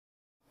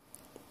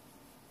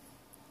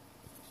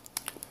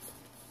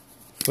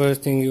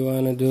First thing you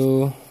want to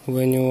do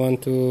when you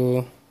want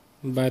to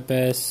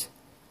bypass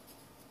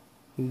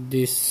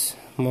this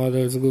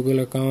model's Google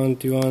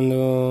account, you want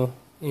to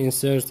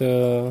insert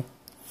a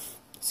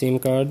SIM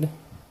card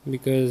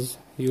because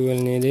you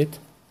will need it.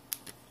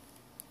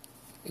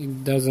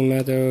 It doesn't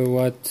matter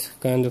what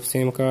kind of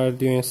SIM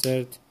card you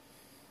insert,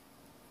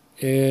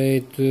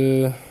 it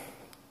will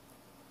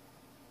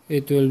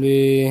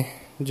be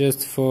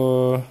just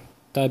for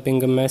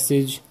typing a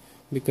message,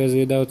 because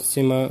without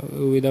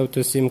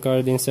a SIM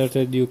card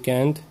inserted you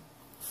can't.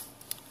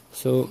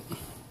 So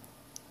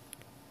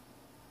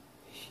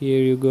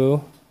here you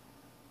go.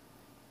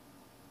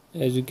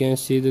 As you can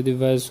see, the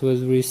device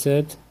was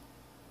reset.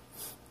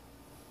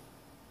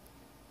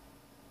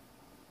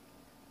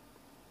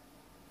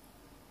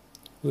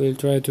 We'll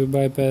try to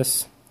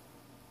bypass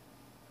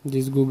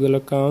this Google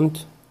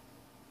account.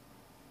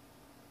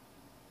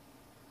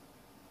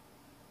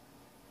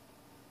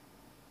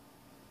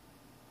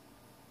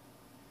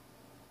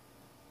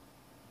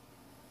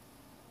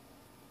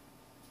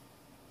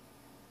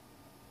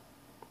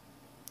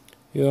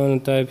 You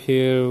want to type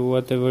here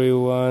whatever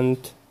you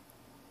want,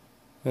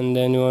 and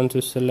then you want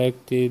to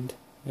select it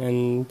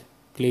and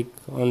click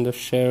on the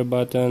share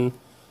button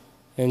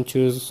and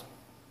choose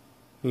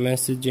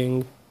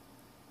messaging.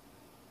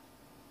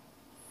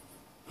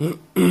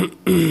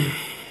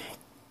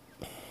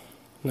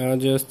 Now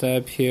just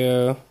type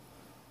here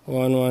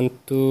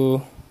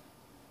 112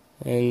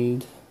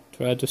 and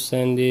try to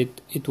send it.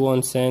 It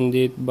won't send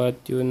it, but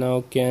you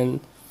now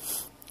can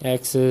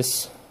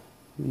access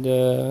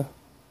the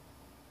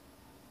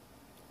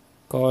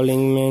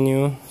calling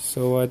menu.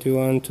 So what you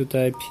want to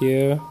type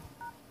here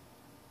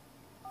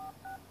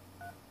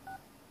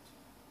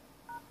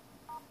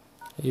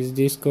is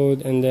this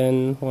code and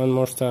then one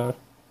more star,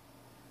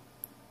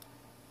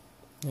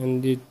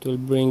 and it will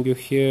bring you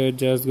here.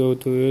 Just go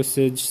to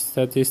usage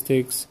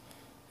statistics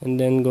and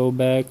then go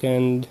back,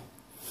 and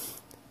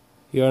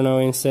you are now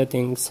in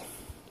settings.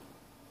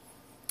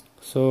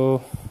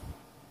 So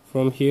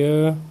from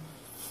here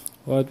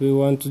what we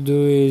want to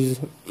do is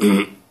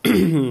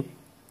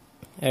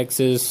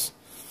access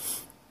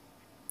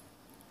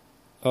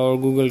our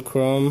Google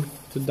Chrome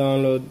to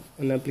download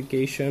an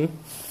application.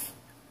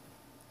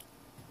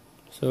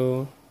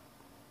 So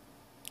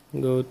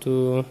go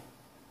to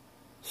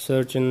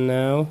search and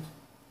now,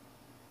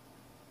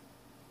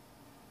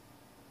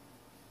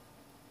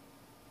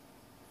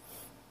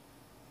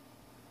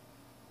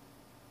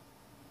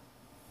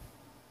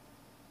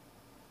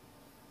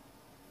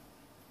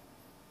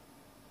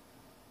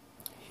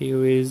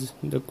 here is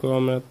the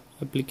Chrome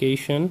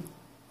application.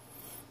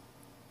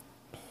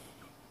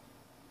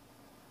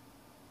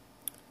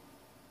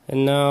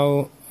 And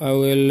now I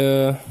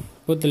will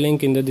put the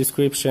link in the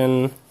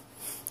description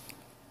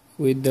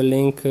with the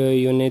link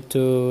you need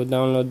to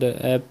download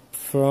the app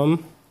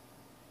from.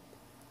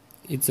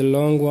 It's a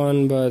long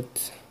one,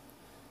 but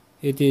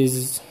it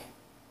is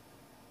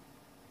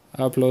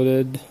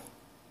uploaded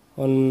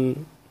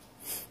on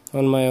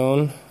my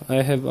own.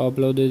 I have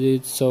uploaded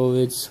it, so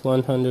it's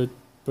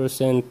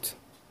 100%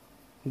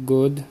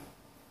 good.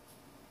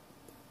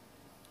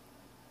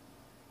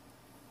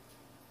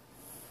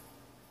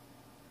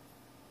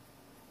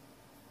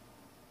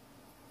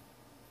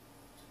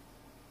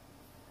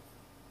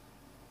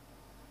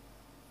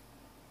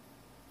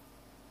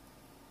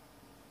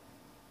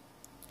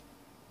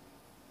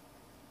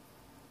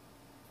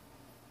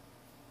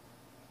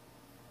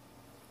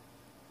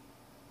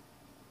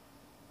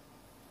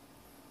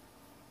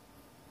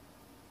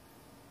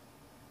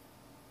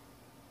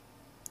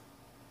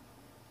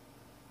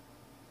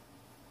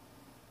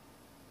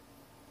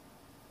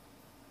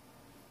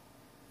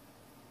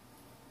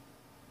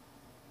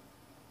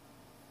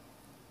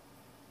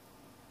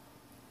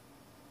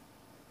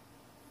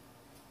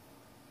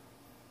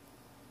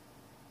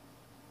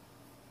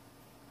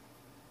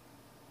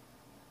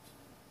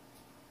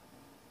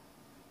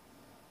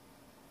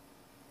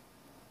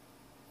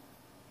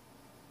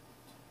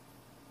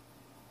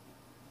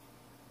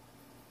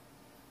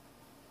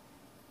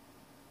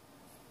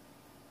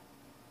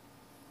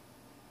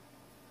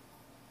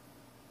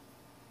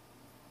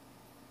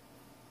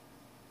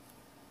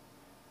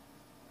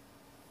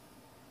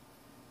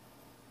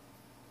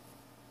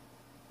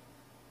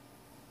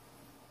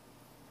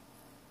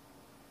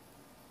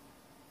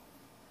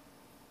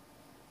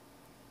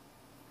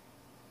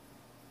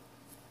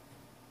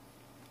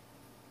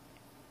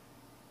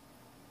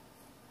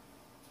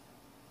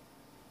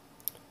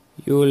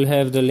 You will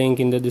have the link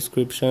in the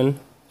description,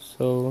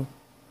 so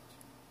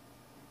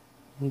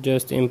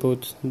just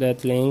input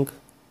that link.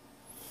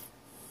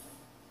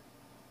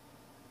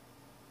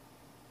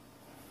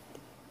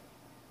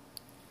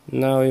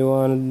 Now you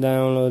want to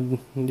download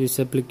this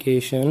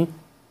application.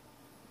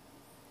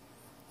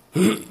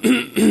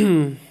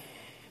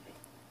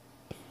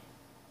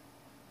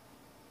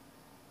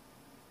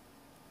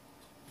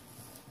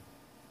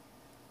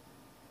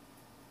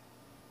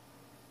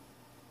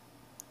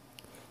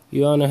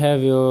 You want to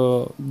have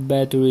your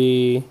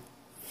battery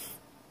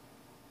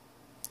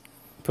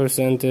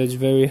percentage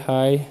very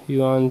high. You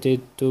want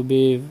it to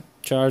be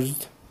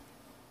charged,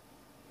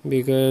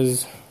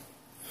 because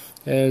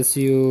else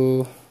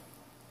you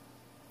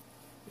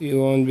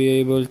won't be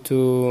able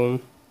to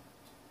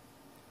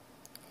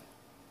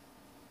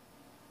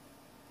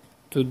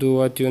do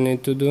what you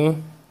need to do.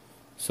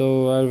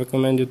 So I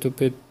recommend you to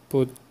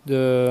put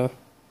the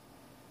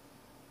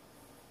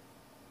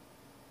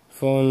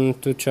phone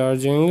to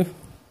charging.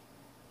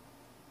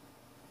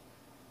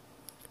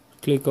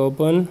 Click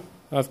open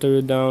after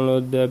you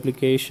download the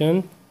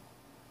application,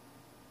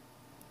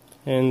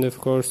 and of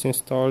course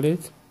install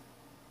it.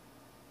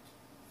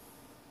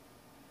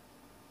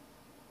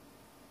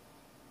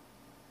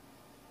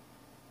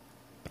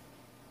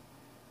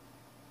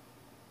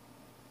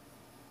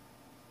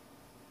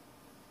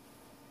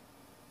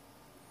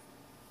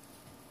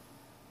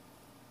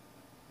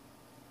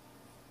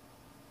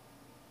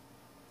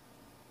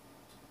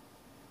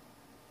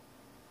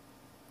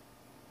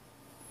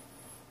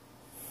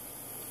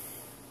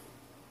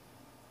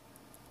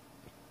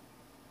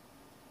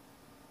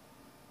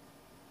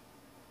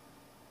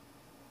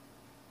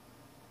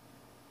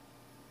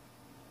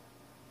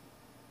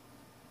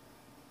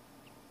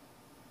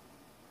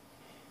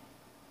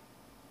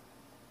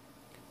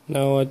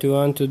 Now what you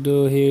want to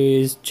do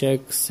here is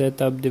check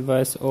setup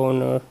device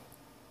owner,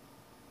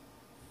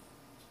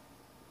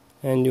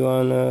 and you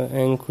wanna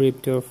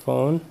encrypt your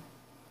phone.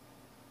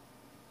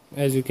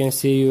 As you can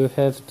see, you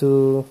have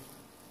to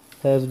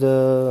have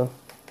the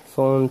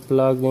phone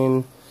plugged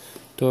in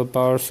to a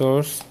power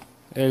source,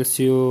 else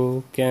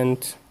you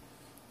can't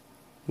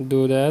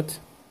do that.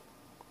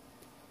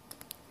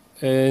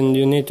 And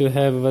you need to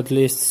have at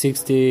least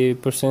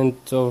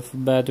 60% of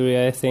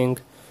battery, I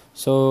think.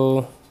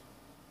 So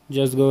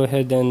just go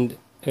ahead and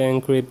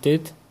encrypt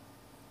it.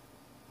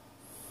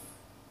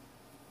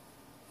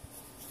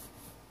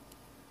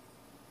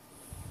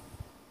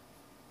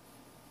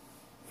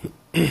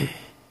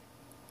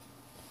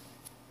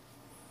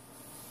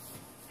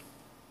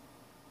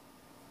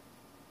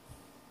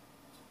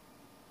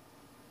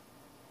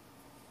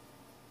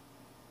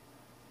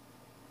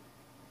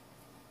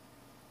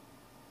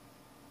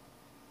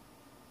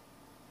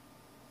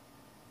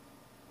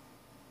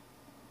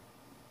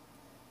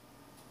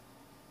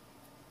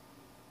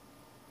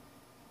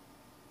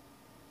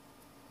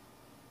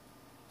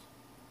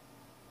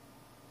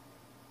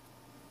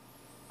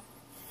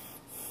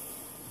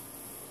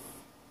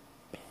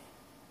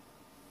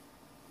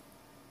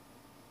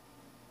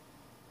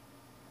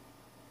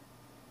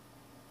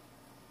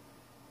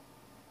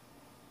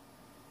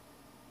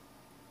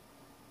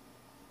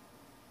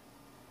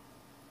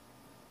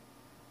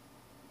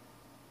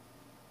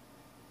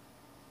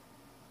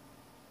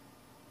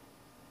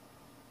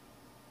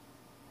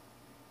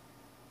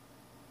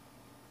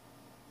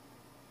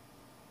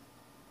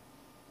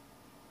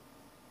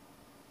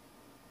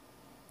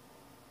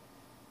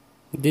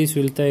 This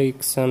will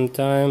take some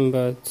time,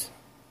 but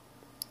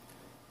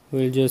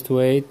we'll just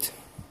wait.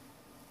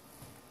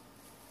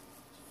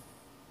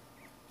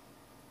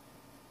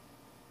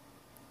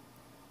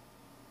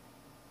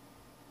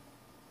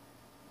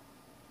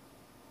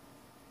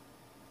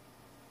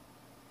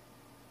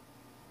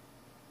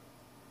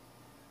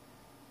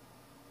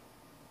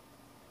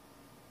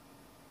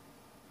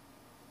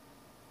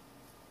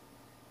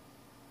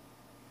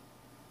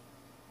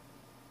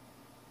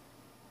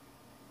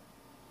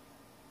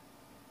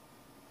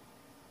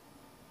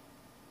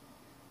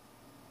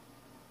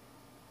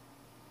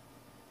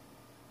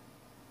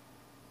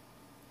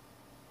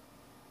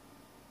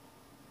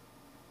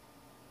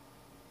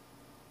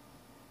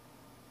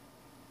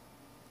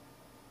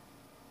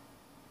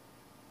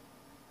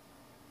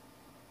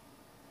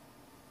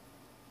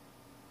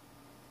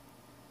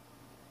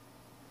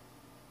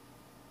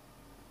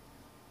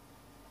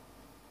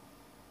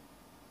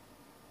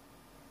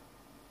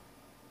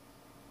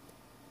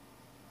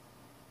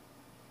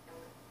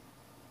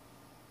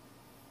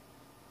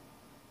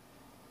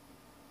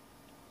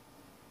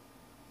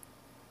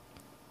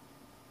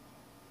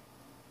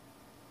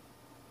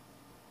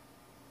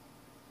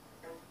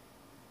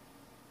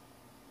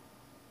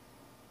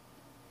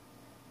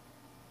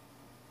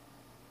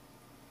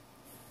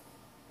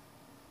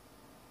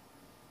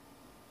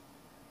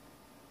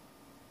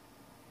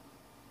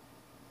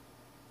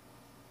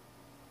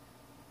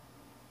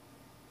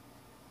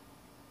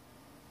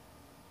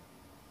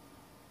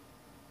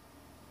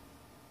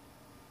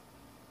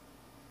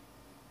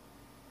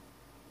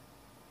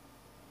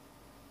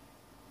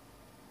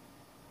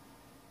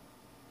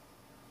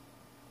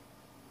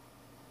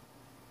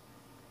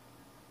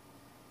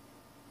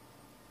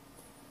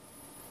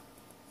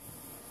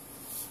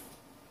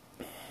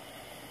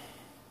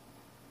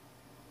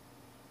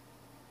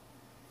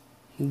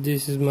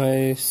 This is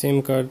my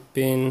SIM card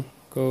pin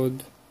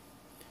code,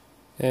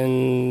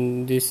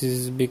 and this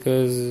is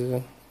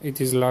because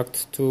it is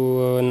locked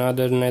to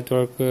another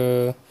network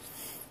than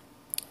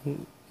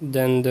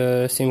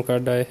the SIM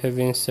card I have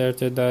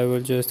inserted. I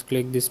will just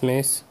click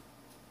dismiss.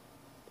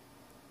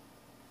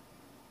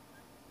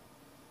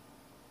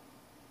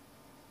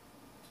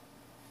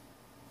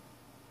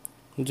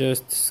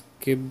 just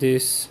skip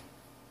this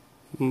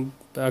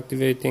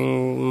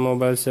activating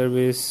mobile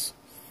service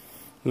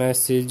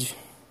message.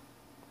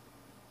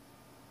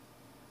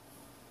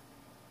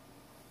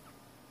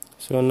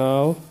 So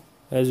now,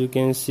 as you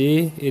can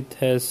see, it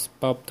has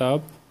popped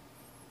up.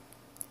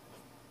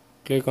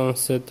 Click on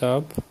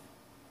setup.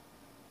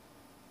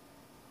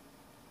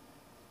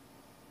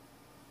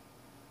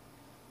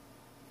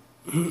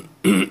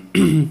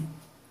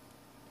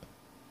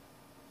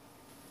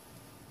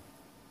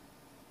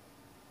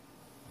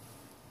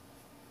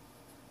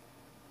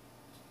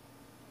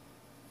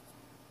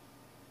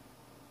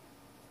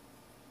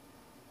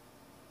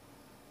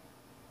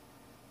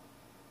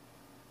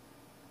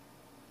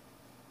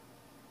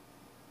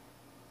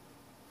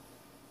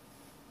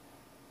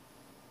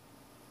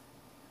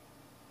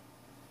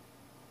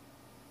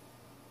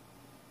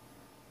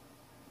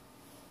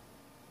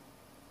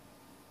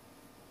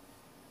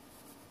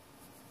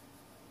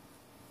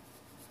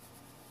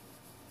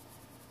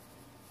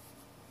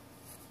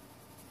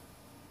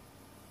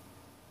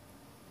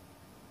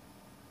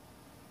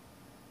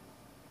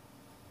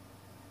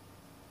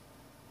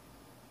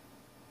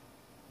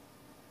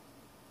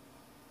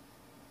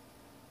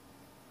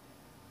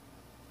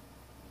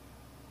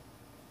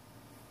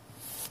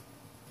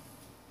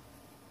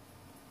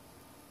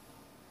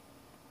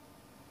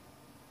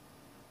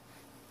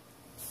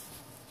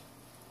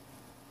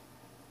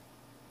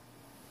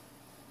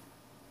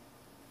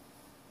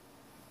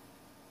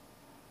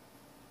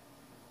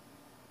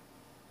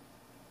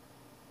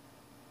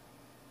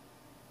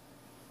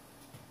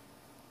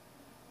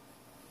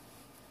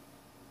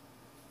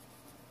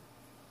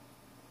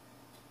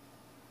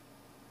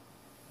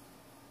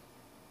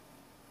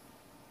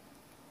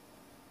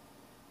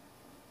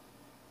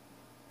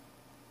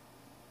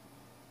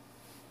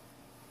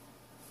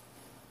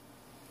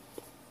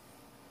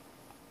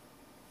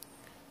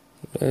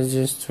 Let's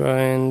just try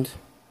and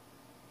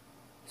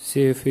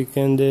see if we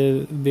can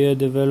be a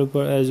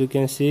developer. As you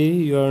can see,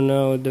 you are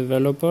now a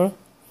developer.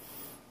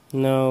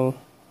 Now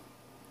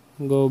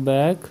go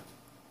back,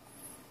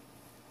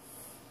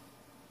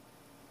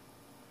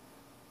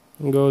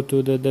 go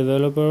to the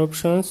developer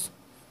options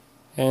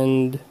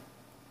and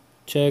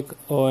check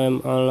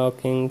OM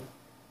unlocking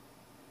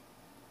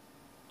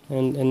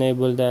and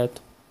enable that.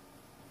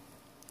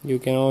 You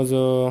can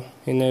also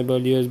enable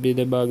USB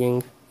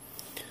debugging.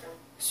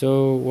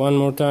 So one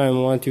more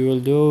time, what you will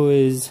do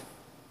is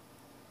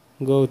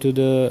go to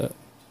the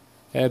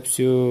apps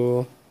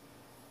you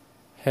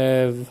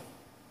have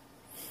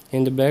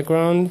in the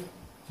background,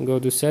 go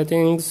to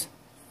settings,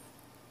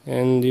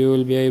 and you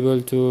will be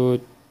able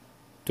to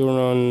turn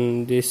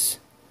on this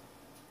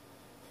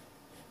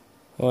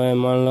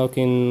OM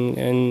unlocking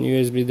and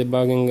USB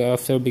debugging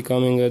after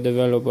becoming a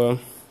developer.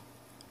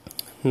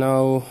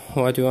 Now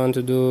what you want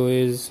to do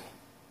is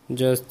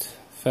just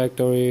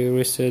factory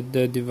reset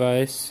the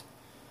device,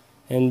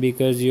 and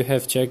because you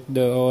have checked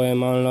the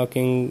OM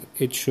unlocking,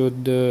 it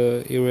should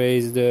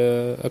erase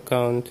the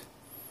account.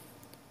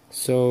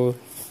 So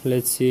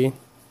let's see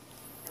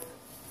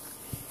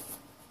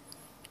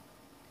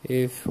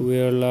if we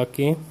are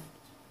lucky.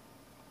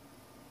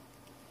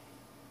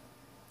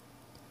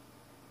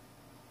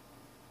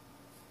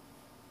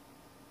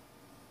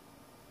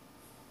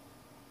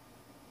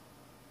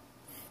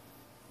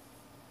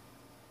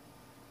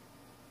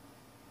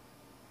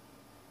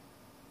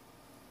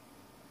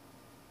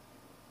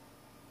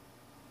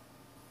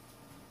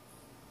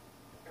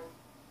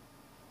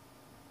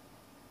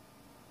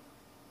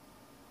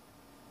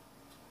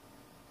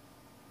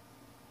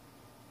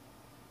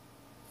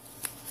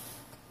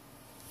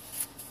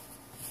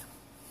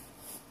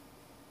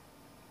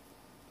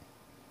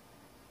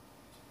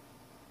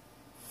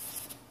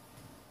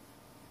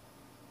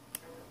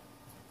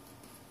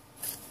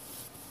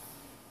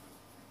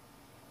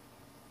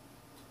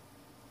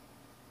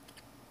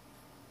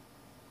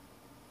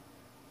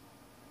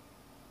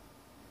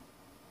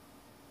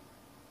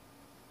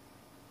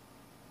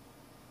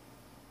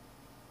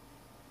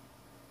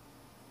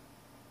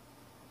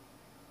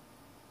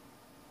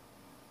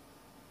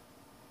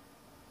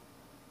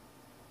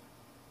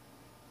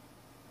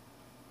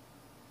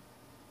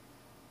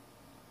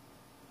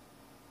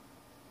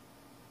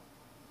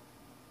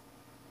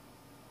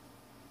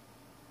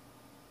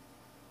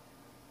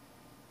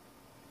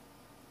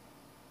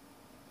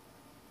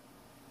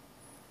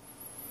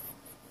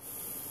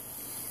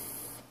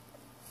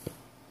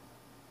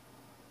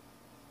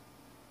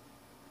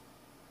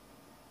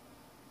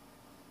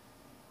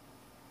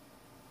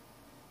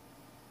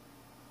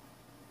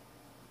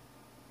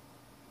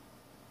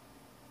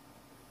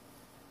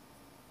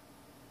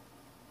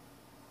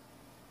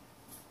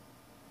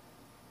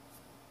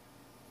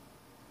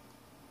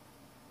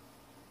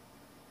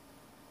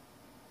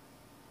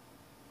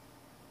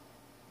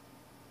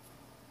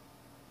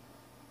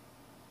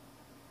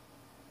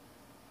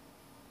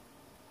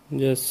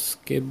 Just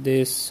skip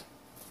this.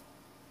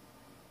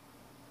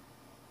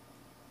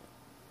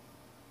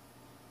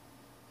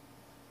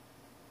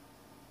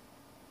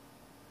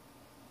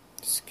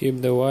 Skip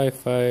the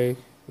Wi-Fi.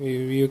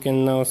 You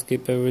can now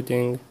skip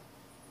everything.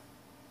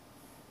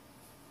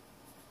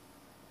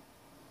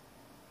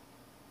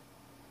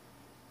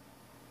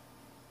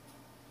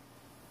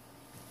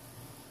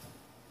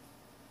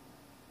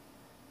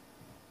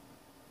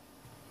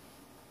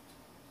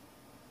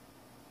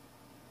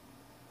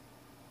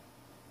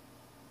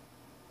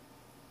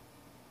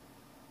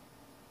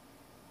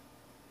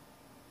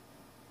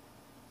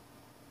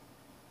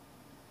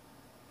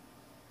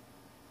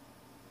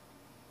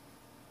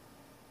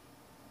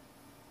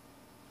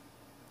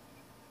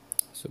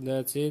 So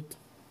that's it.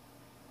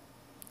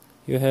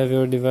 You have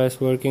your device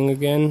working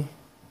again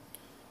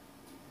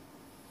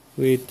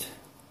with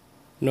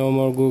no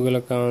more Google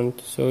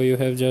account, so you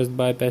have just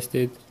bypassed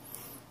it.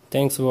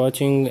 Thanks for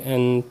watching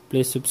and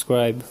please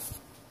subscribe.